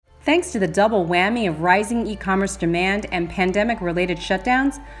Thanks to the double whammy of rising e-commerce demand and pandemic-related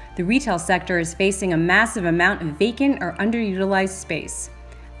shutdowns, the retail sector is facing a massive amount of vacant or underutilized space.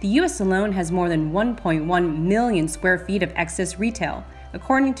 The U.S. alone has more than 1.1 million square feet of excess retail,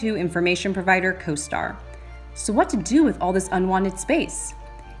 according to information provider CoStar. So what to do with all this unwanted space?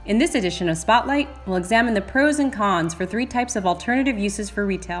 In this edition of Spotlight, we'll examine the pros and cons for 3 types of alternative uses for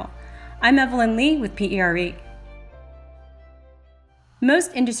retail. I'm Evelyn Lee with PERE.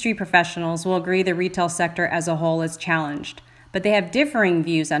 Most industry professionals will agree the retail sector as a whole is challenged, but they have differing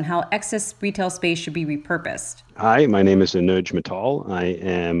views on how excess retail space should be repurposed. Hi, my name is Anuj Mittal. I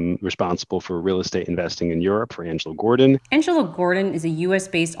am responsible for real estate investing in Europe for Angelo Gordon. Angelo Gordon is a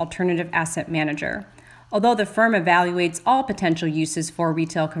U.S.-based alternative asset manager. Although the firm evaluates all potential uses for a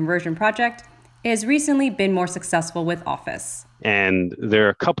retail conversion project, it has recently been more successful with office. And there are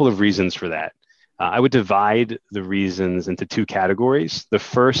a couple of reasons for that. I would divide the reasons into 2 categories. The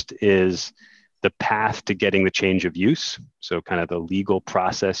first is the path to getting the change of use. So kind of the legal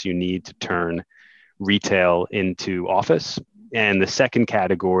process you need to turn retail into office. And the second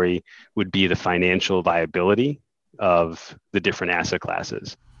category would be the financial viability of the different asset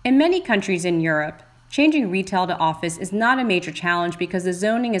classes. In many countries in Europe, changing retail to office is not a major challenge because the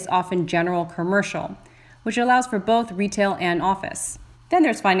zoning is often general commercial, which allows for both retail and office. Then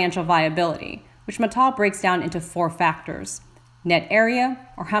there's financial viability, which Mittal breaks down into 4 factors: net area,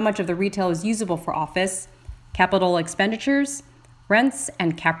 or how much of the retail is usable for office, capital expenditures, rents,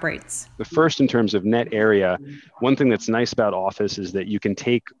 and cap rates. The first, in terms of net area, one thing that's nice about office is that you can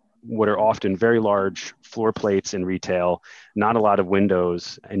take what are often very large floor plates in retail, not a lot of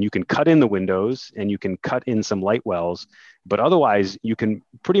windows, and you can cut in the windows and you can cut in some light wells, but otherwise you can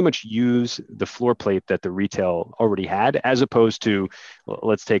pretty much use the floor plate that the retail already had, as opposed to,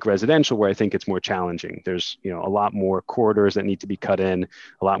 let's take residential, where I think it's more challenging. There's a lot more corridors that need to be cut in,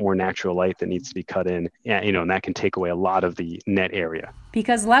 a lot more natural light that needs to be cut in, and that can take away a lot of the net area.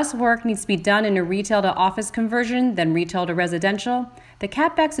 Because less work needs to be done in a retail to office conversion than retail to residential, the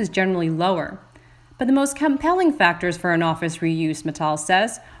CapEx is generally lower. But the most compelling factors for an office reuse, Mittal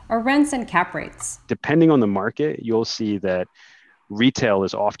says, are rents and cap rates. Depending on the market, you'll see that retail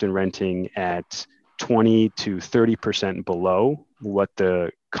is often renting at 20 to 30% below what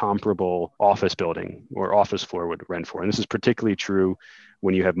the comparable office building or office floor would rent for. And this is particularly true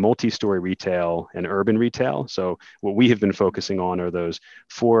when you have multi-story retail and urban retail. So what we have been focusing on are those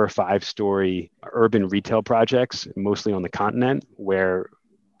 4 or 5 story urban retail projects, mostly on the continent, where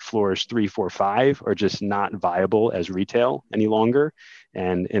floors 3, 4, 5 are just not viable as retail any longer.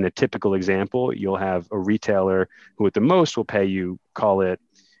 And in a typical example, you'll have a retailer who at the most will pay you, call it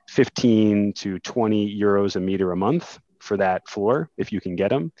 15 to 20 euros a meter a month for that floor, if you can get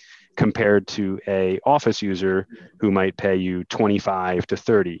them, compared to a office user who might pay you 25 to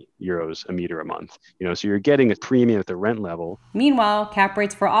 30 euros a meter a month. So you're getting a premium at the rent level. Meanwhile, cap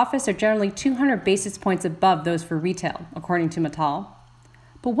rates for office are generally 200 basis points above those for retail, according to Mittal.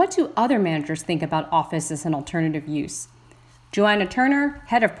 But what do other managers think about office as an alternative use? Joanna Turner,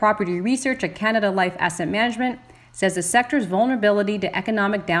 head of property research at Canada Life Asset Management, says the sector's vulnerability to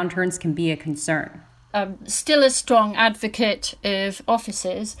economic downturns can be a concern. I'm still a strong advocate of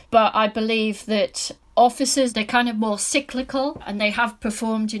offices, but I believe that offices, they're kind of more cyclical, and they have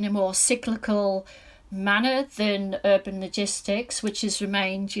performed in a more cyclical manner than urban logistics, which has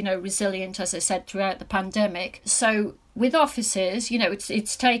remained, resilient, as I said, throughout the pandemic. So with offices,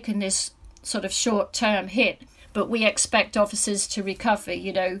 it's taken this sort of short-term hit, but we expect offices to recover,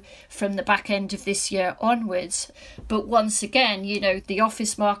 from the back end of this year onwards. But once again, the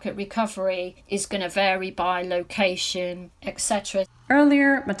office market recovery is going to vary by location, etc.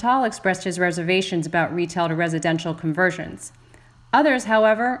 Earlier, Mittal expressed his reservations about retail to residential conversions. Others,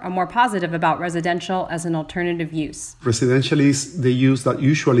 however, are more positive about residential as an alternative use. Residential is the use that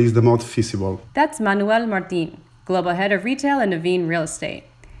usually is the most feasible. That's Manuel Martin, global head of retail and Nuveen Real Estate.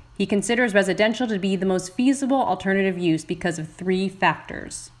 He considers residential to be the most feasible alternative use because of 3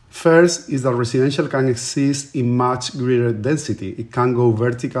 factors. First is that residential can exist in much greater density. It can go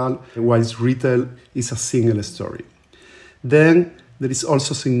vertical, whilst retail is a single story. Then there is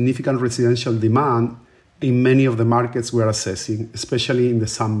also significant residential demand in many of the markets we are assessing, especially in the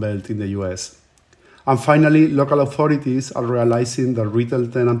Sun Belt in the US. And finally, local authorities are realizing that retail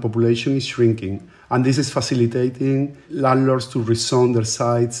tenant population is shrinking, and this is facilitating landlords to rezone their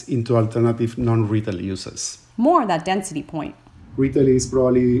sites into alternative non-retail uses. More on that density point. Retail is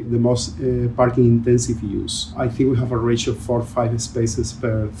probably the most parking intensive use. I think we have a ratio of 4 or 5 spaces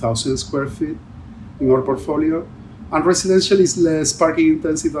per 1,000 square feet in our portfolio. And residential is less parking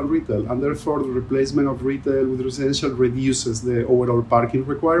intensive than retail, and therefore the replacement of retail with residential reduces the overall parking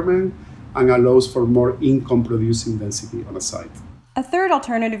requirement and allows for more income-producing density on a site. A third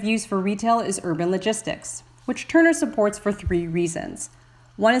alternative use for retail is urban logistics, which Turner supports for 3 reasons.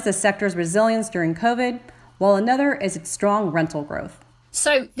 One is the sector's resilience during COVID, while another is its strong rental growth.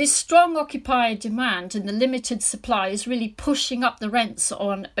 So this strong occupier demand and the limited supply is really pushing up the rents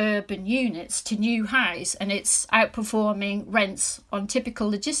on urban units to new highs, and it's outperforming rents on typical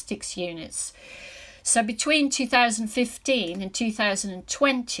logistics units. So between 2015 and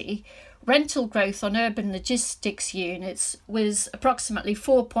 2020, rental growth on urban logistics units was approximately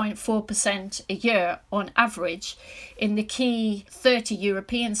 4.4% a year on average in the key 30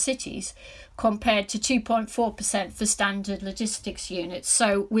 European cities, compared to 2.4% for standard logistics units.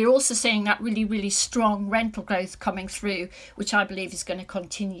 So we're also seeing that really, really strong rental growth coming through, which I believe is going to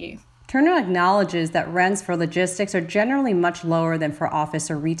continue. Turner acknowledges that rents for logistics are generally much lower than for office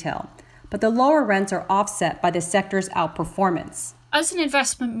or retail, but the lower rents are offset by the sector's outperformance. As an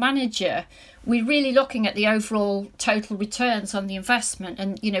investment manager, we're really looking at the overall total returns on the investment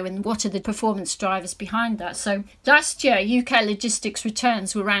and, and what are the performance drivers behind that. So last year, UK logistics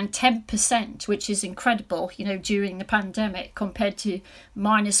returns were around 10%, which is incredible, during the pandemic, compared to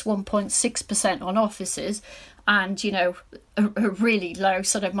minus 1.6% on offices and, a really low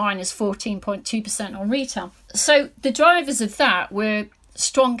sort of minus 14.2% on retail. So the drivers of that were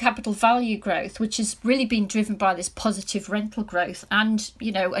strong capital value growth, which has really been driven by this positive rental growth and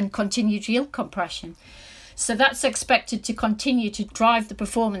continued yield compression. So that's expected to continue to drive the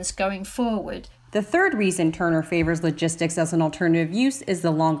performance going forward. The third reason Turner favors logistics as an alternative use is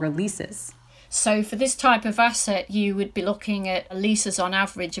the longer leases. So for this type of asset, you would be looking at leases on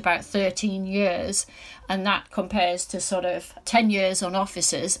average about 13 years, and that compares to sort of 10 years on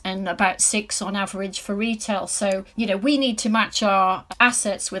offices and about 6 on average for retail. So, we need to match our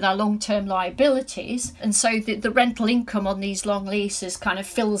assets with our long-term liabilities. And so the rental income on these long leases kind of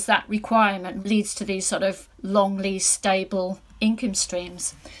fills that requirement, leads to these sort of long lease stable income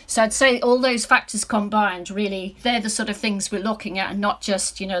streams. So I'd say all those factors combined, really, they're the sort of things we're looking at and not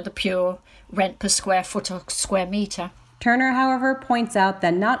just, the pure rent per square foot or square metre. Turner, however, points out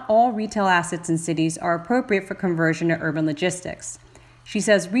that not all retail assets in cities are appropriate for conversion to urban logistics. She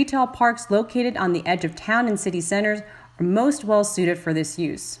says retail parks located on the edge of town and city centres are most well suited for this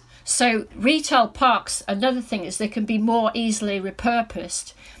use. So retail parks, another thing is they can be more easily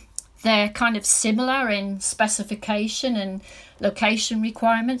repurposed. They're kind of similar in specification and location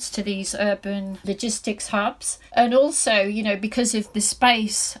requirements to these urban logistics hubs. And also, because of the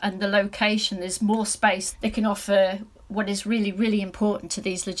space and the location, there's more space they can offer what is really, really important to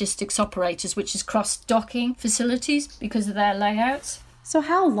these logistics operators, which is cross-docking facilities because of their layouts. So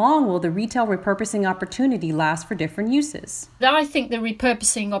how long will the retail repurposing opportunity last for different uses? I think the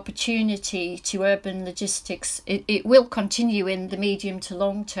repurposing opportunity to urban logistics, it will continue in the medium to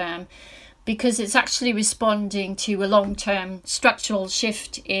long term, because it's actually responding to a long-term structural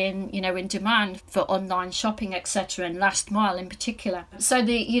shift in demand for online shopping, etc., and last mile in particular. So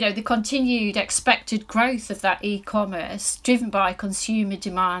the continued expected growth of that e-commerce, driven by consumer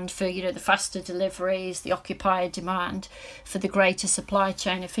demand for the faster deliveries, the occupier demand for the greater supply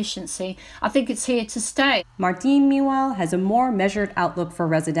chain efficiency, I think it's here to stay. Martín, meanwhile, has a more measured outlook for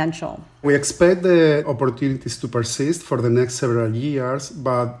residential. We expect the opportunities to persist for the next several years,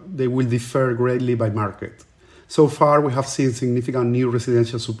 but they will differ greatly by market. So far, we have seen significant new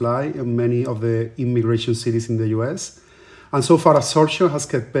residential supply in many of the immigration cities in the US. And so far, absorption has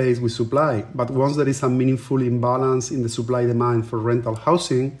kept pace with supply. But once there is a meaningful imbalance in the supply-demand for rental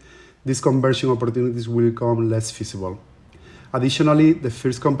housing, these conversion opportunities will become less feasible. Additionally, the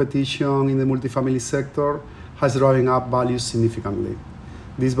fierce competition in the multifamily sector has driven up values significantly.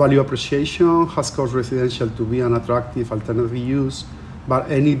 This value appreciation has caused residential to be an attractive alternative use, but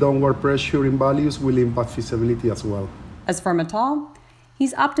any downward pressure in values will impact feasibility as well. As for Mittal,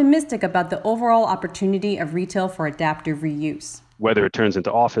 he's optimistic about the overall opportunity of retail for adaptive reuse. Whether it turns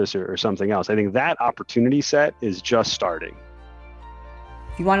into office or something else, I think that opportunity set is just starting.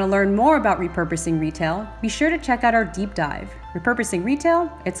 If you want to learn more about repurposing retail, be sure to check out our deep dive, Repurposing Retail,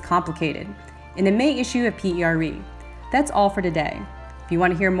 It's Complicated, in the May issue of PERE. That's all for today. If you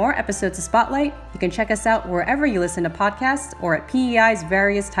want to hear more episodes of Spotlight, you can check us out wherever you listen to podcasts or at PEI's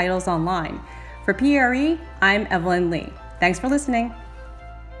various titles online. For PERE, I'm Evelyn Lee. Thanks for listening.